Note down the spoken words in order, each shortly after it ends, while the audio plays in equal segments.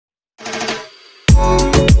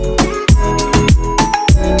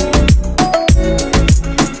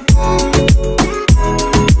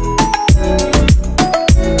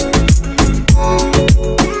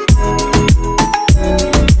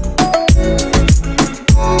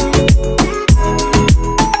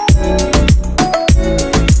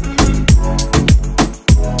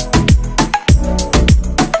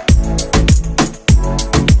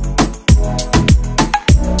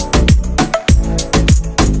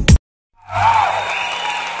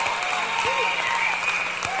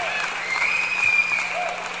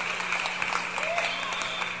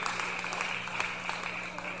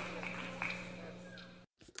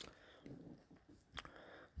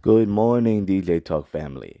Good morning, DJ Talk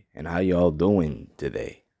family, and how y'all doing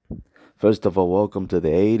today? First of all, welcome to the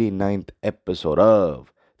 89th episode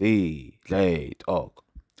of DJ Talk.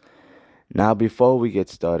 Now, before we get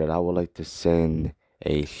started, I would like to send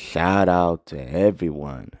a shout out to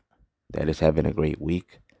everyone that is having a great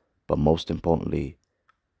week, but most importantly,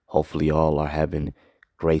 hopefully, y'all are having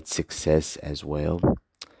great success as well.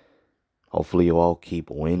 Hopefully, you all keep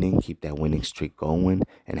winning, keep that winning streak going,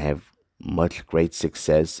 and have much great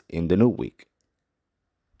success in the new week.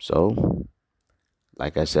 So,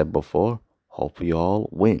 like I said before, hope you all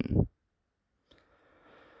win.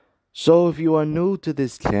 So, if you are new to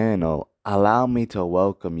this channel, allow me to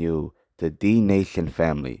welcome you to D Nation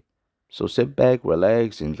family. So, sit back,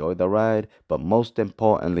 relax, enjoy the ride, but most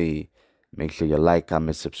importantly, make sure you like,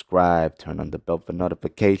 comment, subscribe, turn on the bell for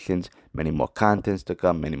notifications. Many more contents to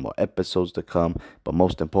come, many more episodes to come, but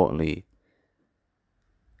most importantly,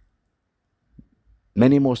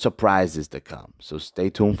 many more surprises to come. So, stay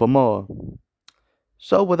tuned for more.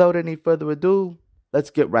 So, without any further ado, let's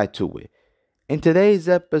get right to it. In today's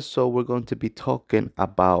episode, we're going to be talking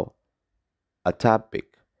about a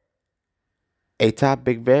topic,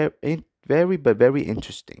 very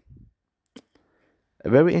interesting, a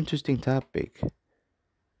very interesting topic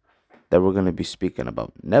that we're going to be speaking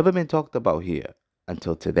about. Never been talked about here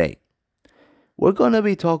until today. We're going to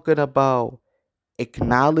be talking about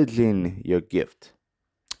acknowledging your gift.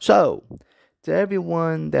 So, to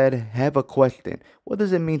everyone that have a question, what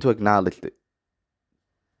does it mean to acknowledge the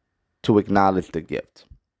gift?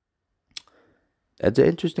 That's an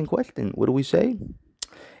interesting question. What do we say?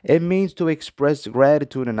 It means to express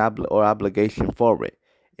gratitude and or obligation for it.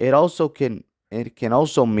 It can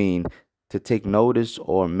also mean to take notice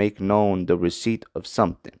or make known the receipt of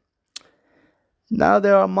something. Now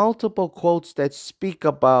there are multiple quotes that speak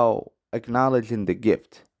about acknowledging the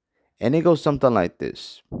gift. And it goes something like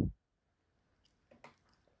this.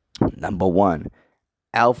 Number 1,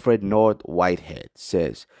 Alfred North Whitehead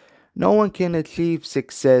says, "No one can achieve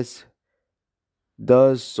success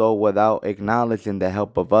does so without acknowledging the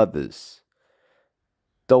help of others.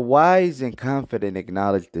 The wise and confident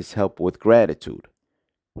acknowledge this help with gratitude."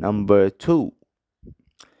 Number 2,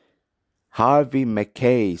 Harvey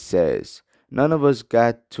Mackay says, "None of us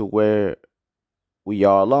got to where we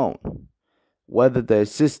are alone. Whether the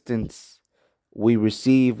assistance we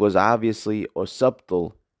receive was obviously or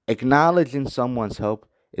subtle, acknowledging someone's help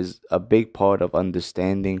is a big part of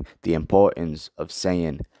understanding the importance of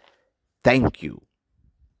saying thank you."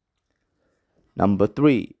 Number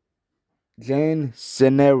 3, Jan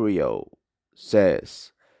Scenario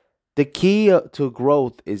says, "The key to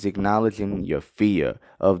growth is acknowledging your fear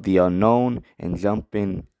of the unknown and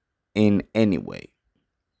jumping in anyway."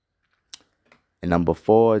 And number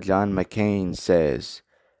 4, John McCain says,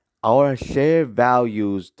 "Our shared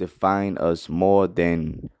values define us more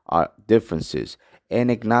than our differences, and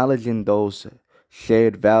acknowledging those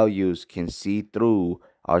shared values can see through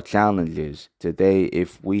our challenges today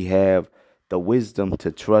if we have the wisdom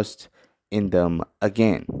to trust in them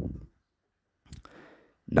again."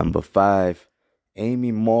 Number 5,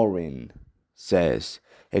 Amy Morin says,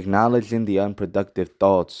 "Acknowledging the unproductive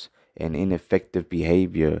thoughts and ineffective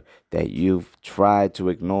behavior that you've tried to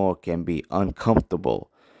ignore can be uncomfortable,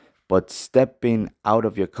 but stepping out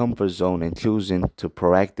of your comfort zone and choosing to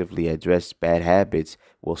proactively address bad habits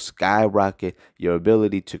will skyrocket your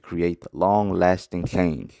ability to create long-lasting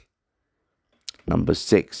change." Number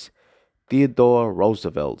 6, Theodore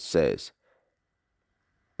Roosevelt says,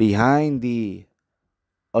 "Behind the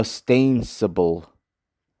ostensible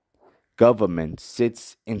government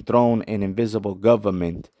sits enthroned an invisible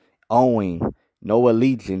government, owing no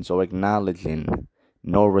allegiance or acknowledging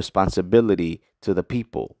no responsibility to the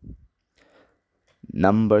people."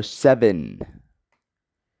 Number 7,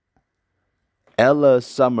 Ella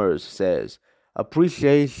Summers says,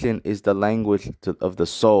 "Appreciation is the language of the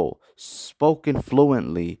soul, spoken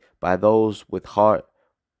fluently by those with hearts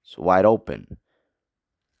wide open."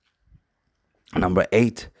 Number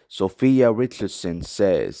 8, Sophia Richardson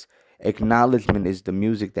says, "Acknowledgement is the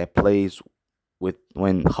music that plays with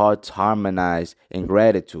when hearts harmonize in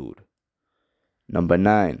gratitude." Number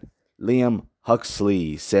 9, Liam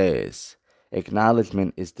Huxley says,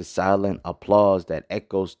 "Acknowledgement is the silent applause that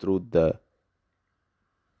echoes through the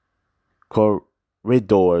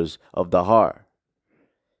corridors of the heart."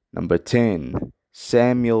 Number 10,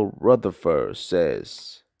 Samuel Rutherford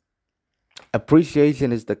says,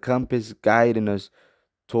 "Appreciation is the compass guiding us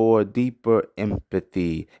toward deeper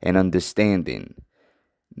empathy and understanding."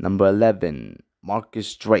 Number 11,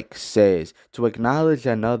 Marcus Drake says, "To acknowledge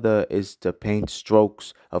another is to paint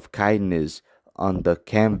strokes of kindness on the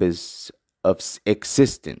canvas of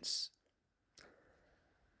existence.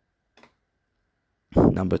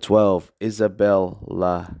 Number 12,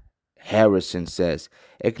 Isabella Harrison says,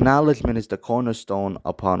 acknowledgement is the cornerstone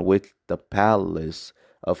upon which the palace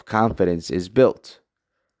of confidence is built.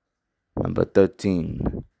 Number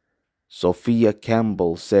 13, Sophia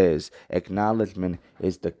Campbell says, acknowledgement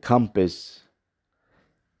is the compass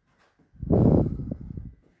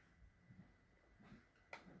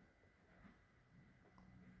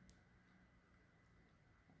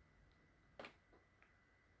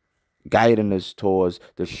guiding us towards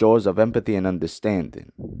the shores of empathy and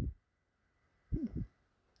understanding.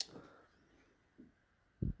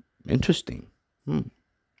 Interesting. But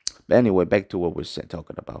anyway, back to what we're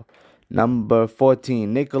talking about. Number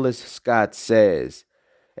 14, Nicholas Scott says,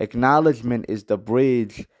 acknowledgement is the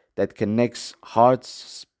bridge that connects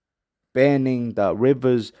hearts spanning the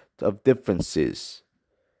rivers of differences.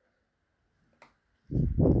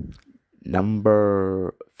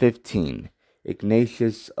 Number 15,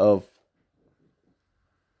 Ignatius of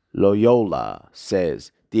Loyola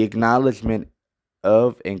says, the acknowledgement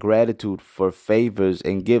of and gratitude for favors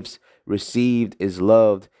and gifts received is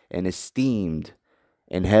loved and esteemed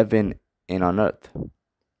in heaven and on earth.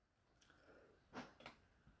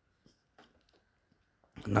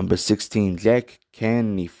 Number 16, Jack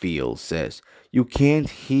Canfield says, you can't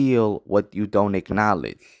heal what you don't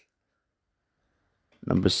acknowledge.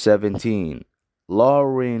 Number 17,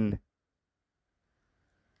 Lauren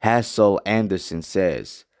Hassel Anderson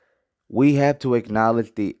says, we have to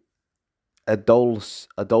acknowledge the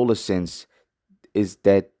adolescence is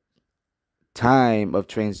that time of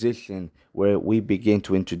transition where we begin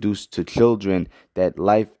to introduce to children that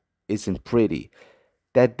life isn't pretty,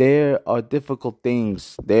 that there are difficult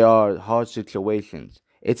things, there are hard situations.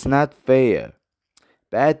 It's not fair.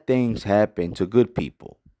 Bad things happen to good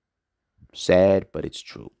people. Sad, but it's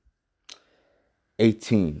true.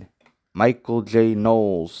 18. Michael J.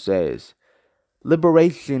 Knowles says,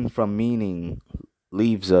 liberation from meaning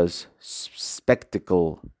leaves us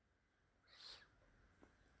spectacle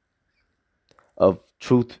of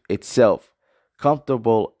truth itself,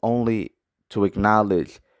 comfortable only to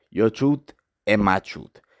acknowledge your truth and my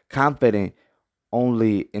truth, confident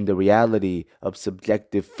only in the reality of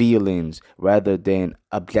subjective feelings rather than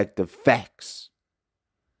objective facts.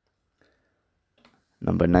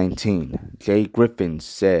 Number 19, Jay Griffin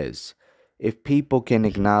says, if people can't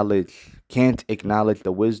acknowledge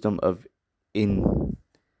the wisdom of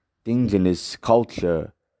indigenous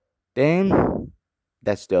culture, then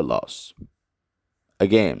that's their loss.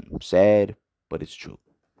 Again, sad, but it's true.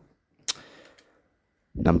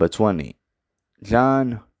 Number 20,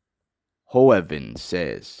 John Hoeven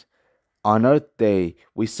says, on Earth Day,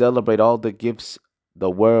 we celebrate all the gifts the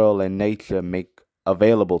world and nature make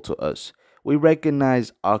available to us. We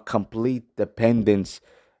recognize our complete dependence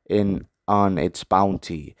on its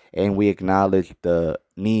bounty, and we acknowledge the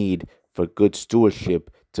need for good stewardship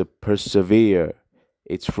to persevere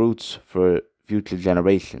its fruits for future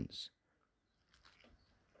generations.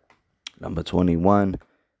 Number 21,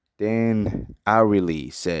 Dan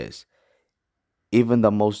Ariely says, even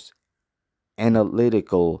the most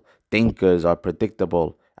analytical thinkers are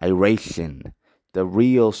predictable irration. The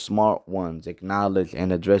real smart ones acknowledge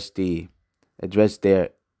and address their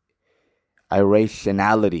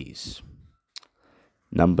irrationalities.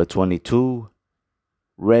 Number 22,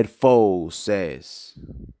 Red Foe says,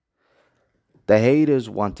 the haters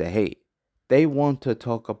want to hate. They want to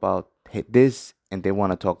talk about this and they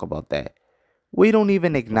want to talk about that. We don't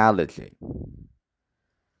even acknowledge it.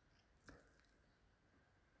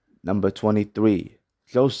 Number 23,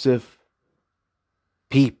 Joseph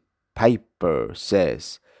P. Piper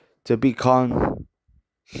says, to be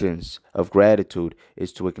conscious of gratitude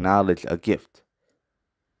is to acknowledge a gift.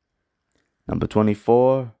 Number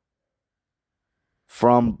 24,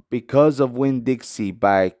 from Because of Winn-Dixie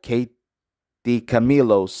by Kate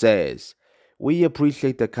DiCamillo says, we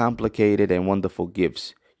appreciate the complicated and wonderful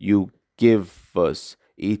gifts you give us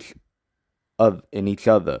in each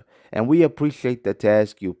other, and we appreciate the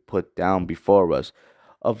task you put down before us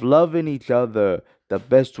of loving each other the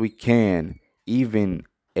best we can, even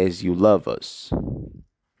as you love us.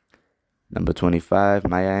 Number 25,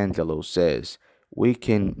 Maya Angelou says, we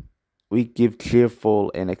give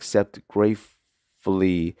cheerful and accept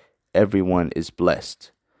gratefully everyone is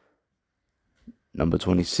blessed. Number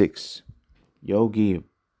 26, Yogi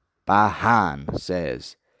Bhajan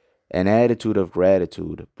says, an attitude of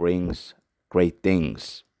gratitude brings great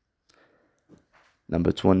things.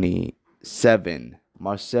 Number 27,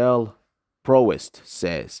 Marcel Proust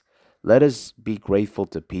says, let us be grateful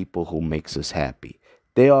to people who makes us happy.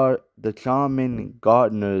 They are the charming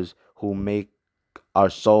gardeners who make our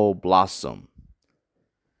soul blossom.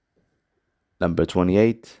 Number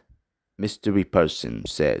 28, Mystery Person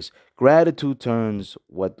says, gratitude turns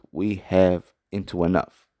what we have into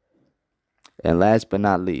enough. And last but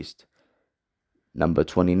not least, number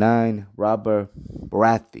 29, Robert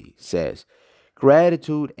Barathi says,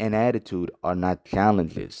 gratitude and attitude are not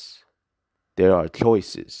challenges, there are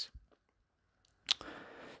choices.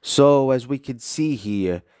 So, as we can see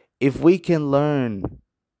here, if we can learn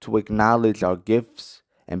to acknowledge our gifts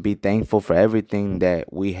and be thankful for everything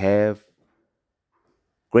that we have,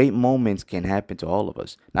 great moments can happen to all of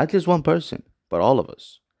us. Not just one person, but all of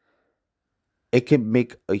us. It can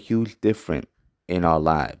make a huge difference in our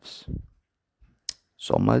lives.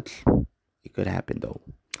 So much, it could happen though.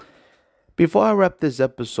 Before I wrap this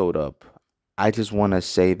episode up, I just want to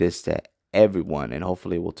say this to everyone, and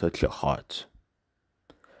hopefully it will touch your heart.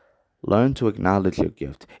 Learn to acknowledge your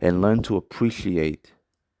gift and learn to appreciate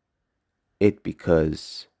it,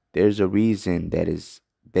 because there's a reason that is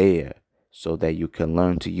there so that you can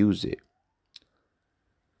learn to use it.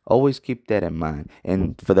 Always keep that in mind.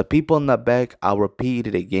 And for the people in the back, I'll repeat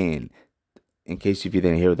it again in case if you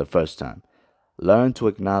didn't hear it the first time. Learn to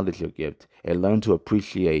acknowledge your gift and learn to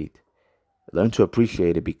appreciate. Learn to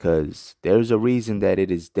appreciate it, because there's a reason that it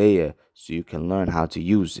is there so you can learn how to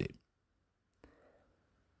use it.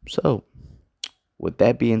 So, with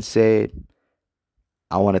that being said,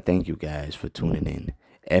 I want to thank you guys for tuning in.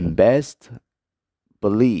 And best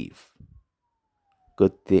believe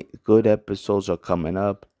good episodes are coming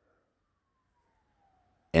up.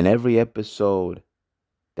 And every episode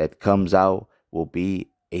that comes out will be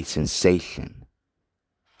a sensation.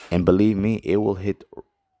 And believe me, it will hit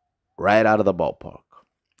right out of the ballpark.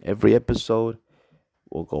 Every episode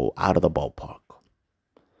will go out of the ballpark.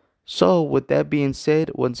 So, with that being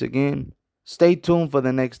said, once again, stay tuned for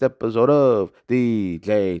the next episode of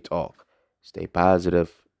DJ Talk. Stay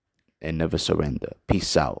positive and never surrender.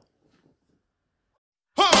 Peace out.